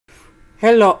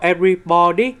Hello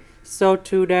everybody, so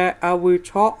today I will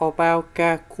talk about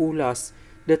calculus.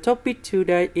 The topic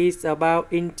today is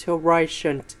about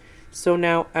integration. So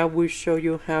now I will show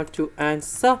you how to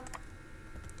answer.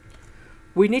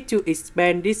 We need to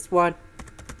expand this one.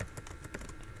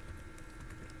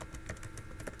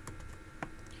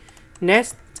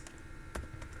 Next,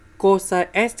 cosine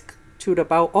x to the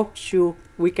power of 2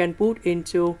 we can put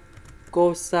into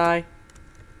cosine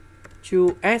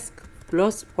 2x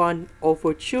plus 1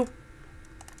 over 2.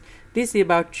 This is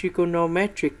about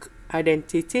trigonometric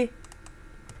identity.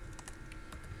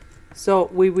 So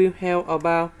we will have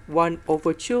about 1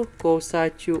 over 2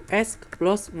 cosine 2x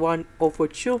plus 1 over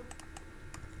 2.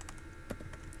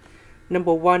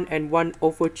 Number 1 and 1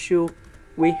 over 2,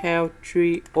 we have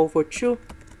 3 over 2.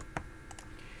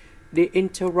 The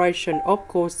integration of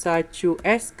cosine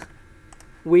 2x,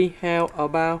 we have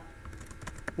about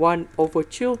 1 over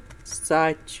 2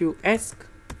 sine 2x.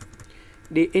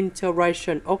 The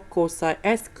integration of cosine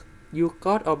x, you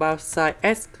got about sine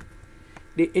x.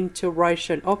 The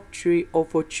integration of 3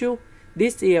 over 2,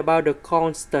 this is about the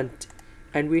constant.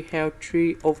 And we have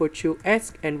 3 over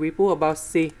 2x and we put about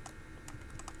c.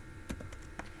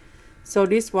 So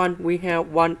this one we have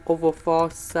 1 over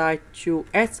 4 sine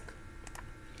 2x.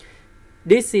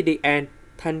 This is the end.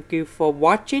 Thank you for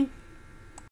watching.